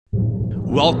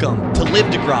Welcome to Live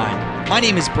to Grind. My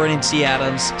name is Brennan C.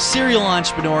 Adams, serial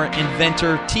entrepreneur,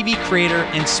 inventor, TV creator,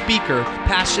 and speaker,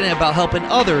 passionate about helping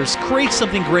others create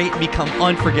something great and become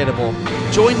unforgettable.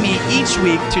 Join me each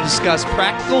week to discuss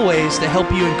practical ways to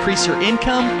help you increase your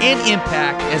income and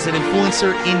impact as an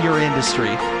influencer in your industry.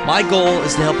 My goal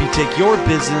is to help you take your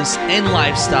business and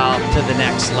lifestyle to the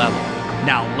next level.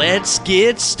 Now let's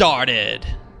get started.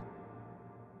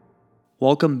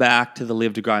 Welcome back to the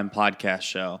Live to Grind podcast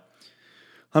show.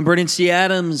 I'm Brennan C.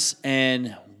 Adams,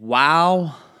 and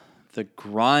wow, the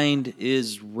grind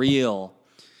is real.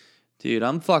 Dude,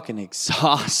 I'm fucking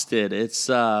exhausted. It's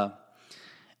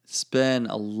been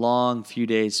a long few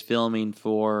days filming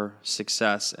for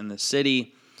Success in the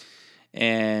City,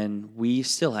 and we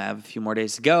still have a few more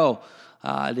days to go.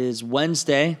 It is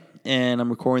Wednesday, and I'm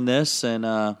recording this, and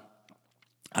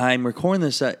I'm recording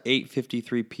this at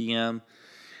 8:53 p.m.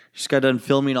 Just got done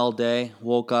filming all day,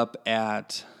 woke up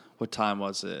at... what time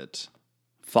was it?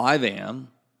 5 a.m.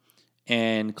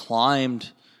 and climbed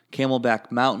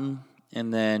Camelback Mountain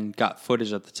and then got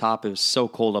footage at the top. It was so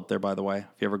cold up there, by the way,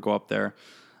 if you ever go up there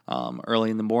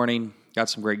early in the morning. Got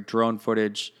some great drone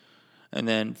footage and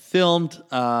then filmed.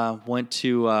 Went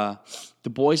to the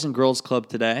Boys and Girls Club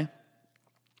today.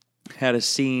 Had a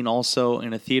scene also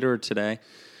in a theater today.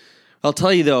 I'll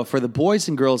tell you, though, for the Boys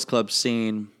and Girls Club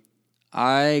scene,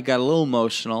 I got a little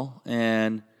emotional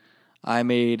and I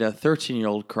made a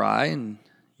 13-year-old cry, and,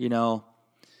 you know,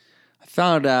 I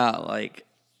found out, like,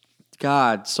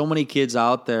 God, so many kids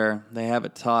out there, they have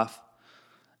it tough,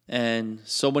 and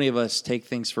so many of us take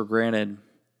things for granted. And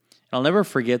I'll never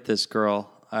forget this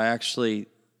girl.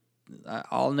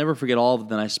 I'll never forget all of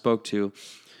them I spoke to.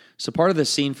 So part of the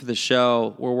scene for the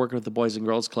show, we're working with the Boys and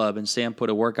Girls Club, and Sam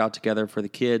put a workout together for the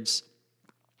kids,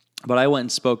 but I went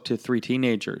and spoke to 3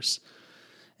 teenagers,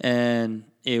 and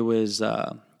it was...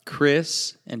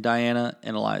 Chris and Diana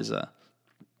and Eliza,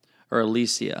 or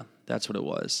Alicia, that's what it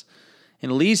was.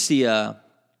 And Alicia,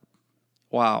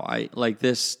 wow, I like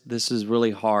this. This is really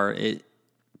hard.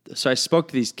 So I spoke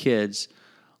to these kids.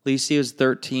 Alicia was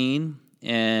 13,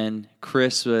 and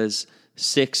Chris was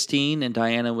 16, and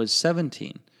Diana was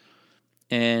 17.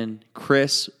 And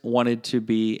Chris wanted to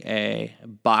be a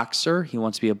boxer. He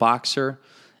wants to be a boxer,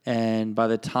 and by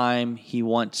the time he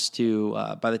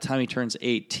turns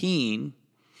 18.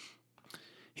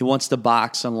 He wants to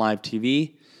box on live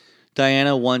TV.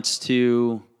 Diana wants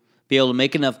to be able to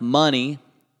make enough money.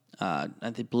 I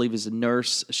believe is a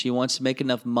nurse. She wants to make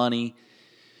enough money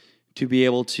to be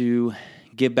able to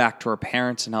give back to her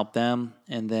parents and help them.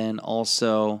 And then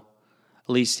also,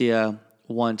 Alicia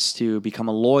wants to become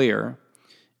a lawyer,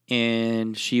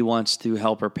 and she wants to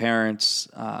help her parents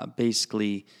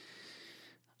basically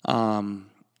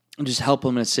just help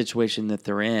them in a situation that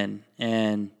they're in.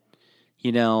 And,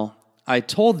 you know, I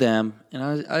told them,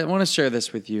 and I want to share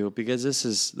this with you because this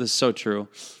is so true.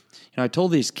 You know, I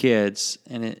told these kids,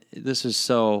 and this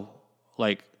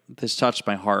touched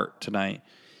my heart tonight,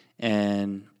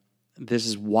 and this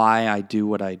is why I do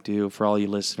what I do. For all you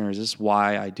listeners, this is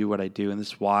why I do what I do, and this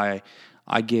is why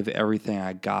I give everything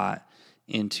I got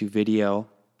into video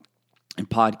and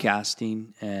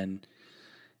podcasting and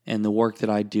the work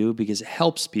that I do because it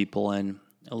helps people. And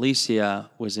Alicia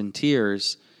was in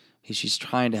tears. She's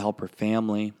trying to help her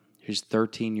family. She's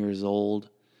 13 years old,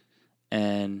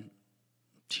 and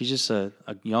she's just a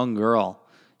young girl,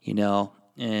 you know,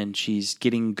 and she's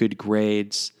getting good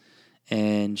grades,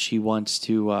 and she wants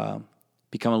to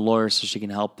become a lawyer so she can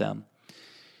help them.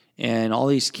 And all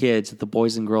these kids at the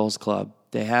Boys and Girls Club,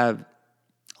 a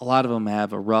lot of them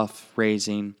have a rough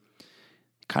raising,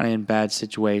 kind of in bad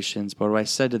situations. But what I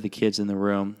said to the kids in the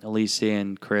room, Alicia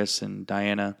and Chris and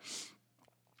Diana,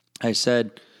 I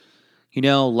said, you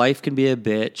know, life can be a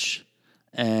bitch,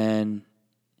 and,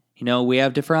 you know, we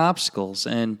have different obstacles.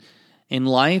 And in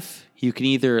life, you can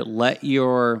either let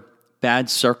your bad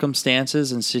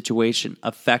circumstances and situation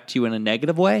affect you in a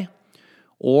negative way,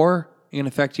 or it can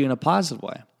affect you in a positive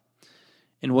way.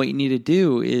 And what you need to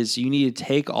do is you need to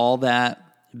take all that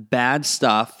bad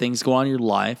stuff, things go on in your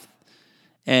life,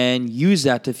 and use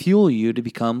that to fuel you to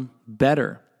become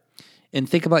better. And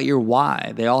think about your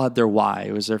why. They all had their why.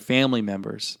 It was their family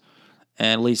members.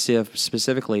 And Alicia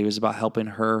specifically, it was about helping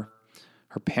her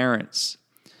parents.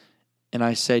 And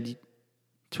I said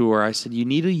to her, you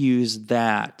need to use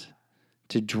that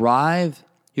to drive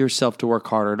yourself to work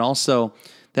harder. And also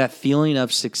that feeling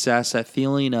of success, that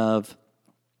feeling of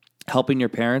helping your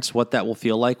parents, what that will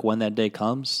feel like when that day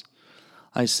comes.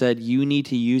 I said, you need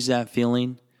to use that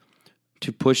feeling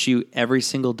to push you every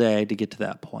single day to get to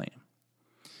that point.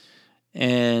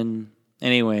 And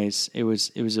anyways, it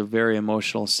was a very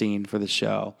emotional scene for the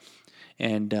show.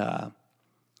 And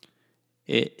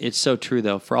It's so true,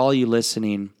 though. For all you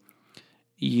listening,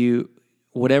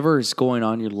 whatever is going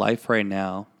on in your life right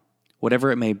now,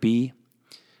 whatever it may be,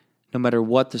 no matter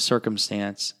what the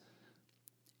circumstance,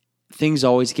 things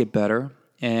always get better,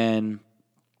 and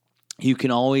you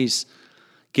can always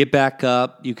get back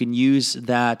up. You can use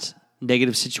that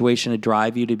negative situation to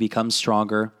drive you to become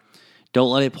stronger.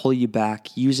 Don't let it pull you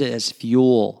back. Use it as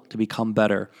fuel to become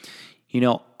better.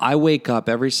 I wake up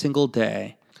every single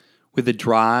day with a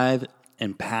drive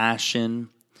and passion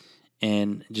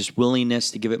and just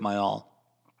willingness to give it my all.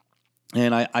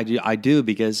 And I do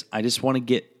because I just want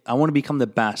to become the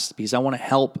best, because I want to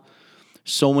help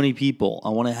so many people. I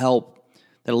want to help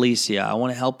Alicia. I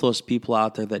want to help those people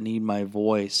out there that need my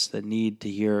voice, that need to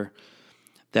hear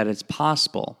that it's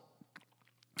possible.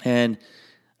 And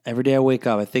every day I wake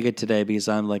up, I think of today because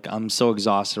I'm so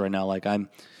exhausted right now. Like I'm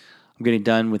getting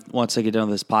done once I get done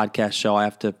with this podcast show, I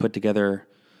have to put together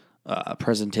a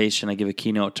presentation. I give a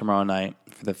keynote tomorrow night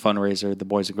for the fundraiser, the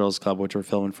Boys and Girls Club, which we're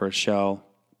filming for a show.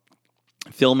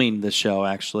 Filming the show,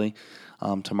 actually,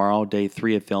 tomorrow, day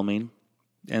 3 of filming.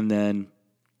 And then,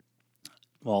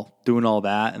 doing all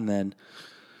that. And then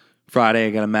Friday,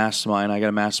 I got a mastermind. I got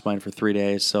a mastermind for 3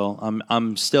 days. So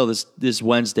I'm still, this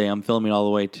Wednesday, I'm filming all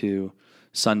the way to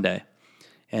Sunday.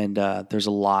 And there's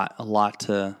a lot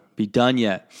to be done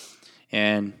yet.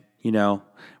 And,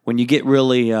 when you get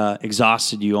really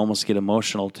exhausted, you almost get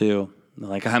emotional too,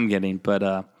 like I'm getting. But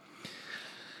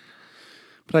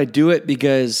I do it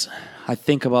because I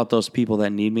think about those people that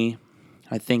need me.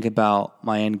 I think about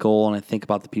my end goal, and I think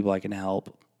about the people I can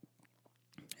help.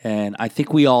 And I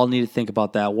think we all need to think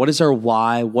about that. What is our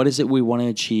why? What is it we want to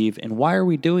achieve? And why are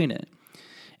we doing it?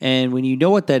 And when you know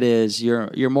what that is,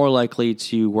 you're more likely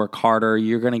to work harder.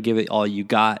 You're going to give it all you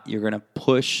got. You're going to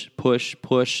push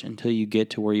until you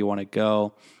get to where you want to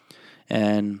go.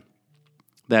 And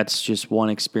that's just one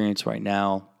experience right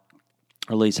now,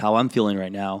 or at least how I'm feeling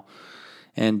right now.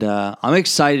 And I'm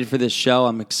excited for this show.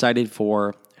 I'm excited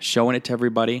for showing it to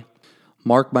everybody.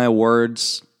 Mark my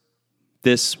words,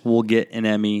 this will get an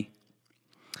Emmy.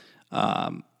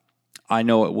 I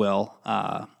know it will.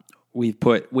 We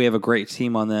have a great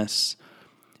team on this,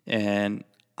 and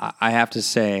I have to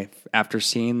say, after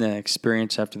seeing the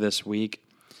experience after this week,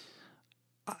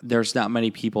 there's not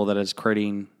many people that is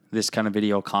creating this kind of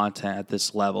video content at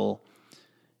this level.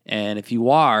 And if you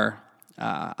are,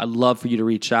 I'd love for you to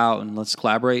reach out and let's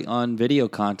collaborate on video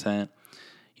content.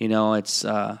 It's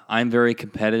I'm very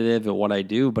competitive at what I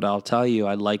do, but I'll tell you,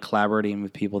 I like collaborating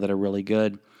with people that are really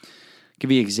good.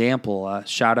 Give you an example.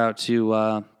 Shout out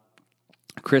to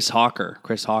Chris Hawker.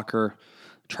 Chris Hawker,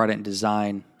 Trident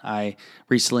Design. I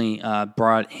recently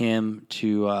brought him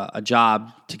to a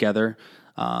job together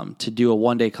to do a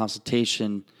one-day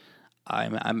consultation.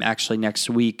 I'm actually next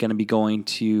week going to be going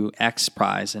to X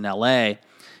Prize in LA.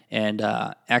 And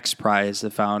X Prize,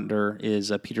 the founder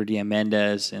is Peter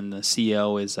Diamandis, and the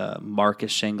CEO is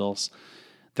Marcus Shingles.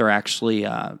 They're actually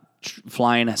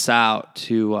flying us out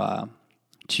to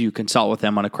consult with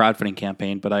them on a crowdfunding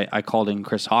campaign. But I called in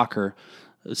Chris Hawker,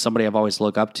 somebody I've always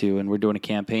looked up to, and we're doing a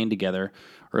campaign together,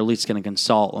 or at least going to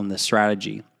consult on the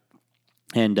strategy.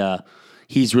 And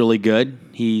he's really good.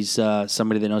 He's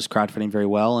somebody that knows crowdfunding very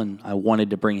well, and I wanted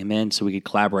to bring him in so we could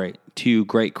collaborate. 2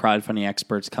 great crowdfunding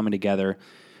experts coming together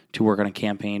to work on a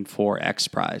campaign for X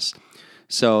Prize.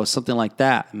 So something like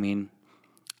that. I mean,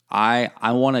 I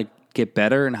want to get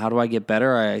better, and how do I get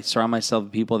better? I surround myself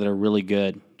with people that are really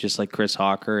good, just like Chris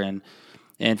Hawker.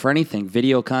 And for anything,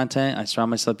 video content, I surround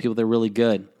myself with people that are really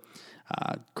good.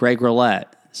 Greg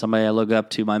Roulette, somebody I look up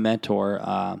to, my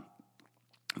mentor.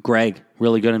 Greg,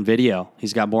 really good in video.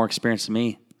 He's got more experience than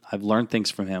me. I've learned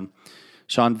things from him.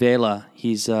 Sean Vela,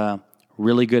 he's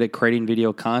really good at creating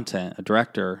video content, a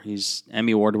director. He's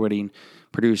Emmy award-winning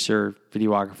producer,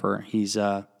 videographer. He's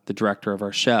the director of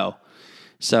our show.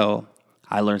 So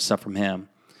I learned stuff from him.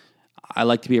 I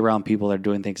like to be around people that are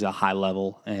doing things at a high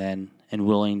level and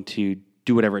willing to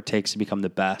do whatever it takes to become the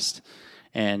best.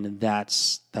 And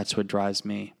that's what drives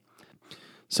me.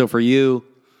 So for you,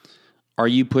 are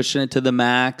you pushing it to the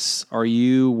max? Are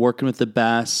you working with the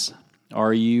best?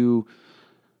 Are you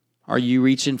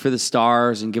reaching for the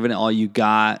stars and giving it all you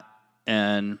got?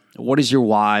 And what is your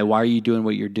why? Why are you doing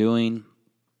what you're doing?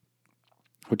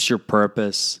 What's your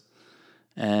purpose?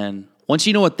 And once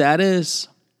you know what that is,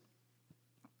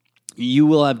 you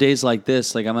will have days like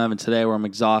this, like I'm having today, where I'm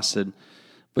exhausted,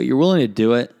 but you're willing to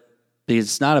do it because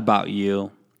it's not about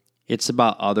you. It's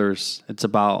about others. It's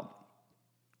about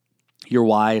your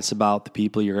why. It's about the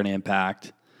people you're going to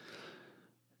impact.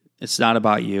 It's not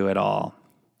about you at all.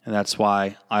 And that's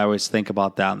why I always think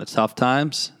about that in the tough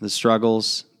times, the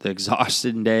struggles, the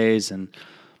exhausted days, and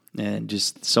and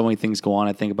just so many things go on.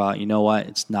 I think about, you know what?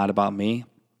 It's not about me.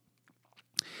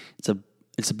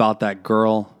 It's about that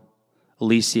girl,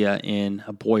 Alicia, in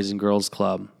a Boys and Girls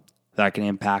Club that I can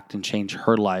impact and change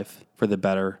her life for the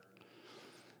better.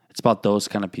 It's about those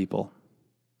kind of people.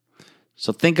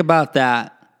 So think about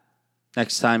that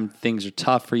next time things are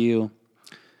tough for you.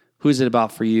 Who's it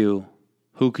about for you?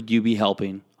 Who could you be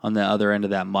helping on the other end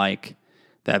of that mic,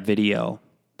 that video,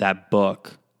 that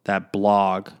book, that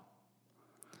blog,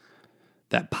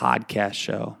 that podcast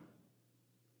show?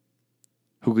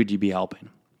 Who could you be helping?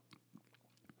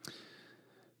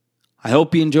 I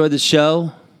hope you enjoyed the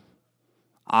show.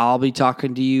 I'll be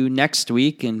talking to you next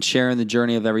week and sharing the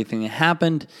journey of everything that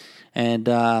happened. And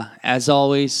as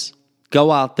always, go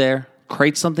out there,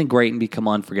 create something great, and become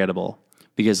unforgettable,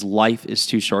 because life is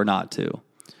too short not to.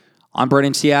 I'm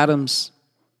Brandon C. Adams.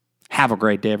 Have a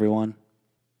great day, everyone.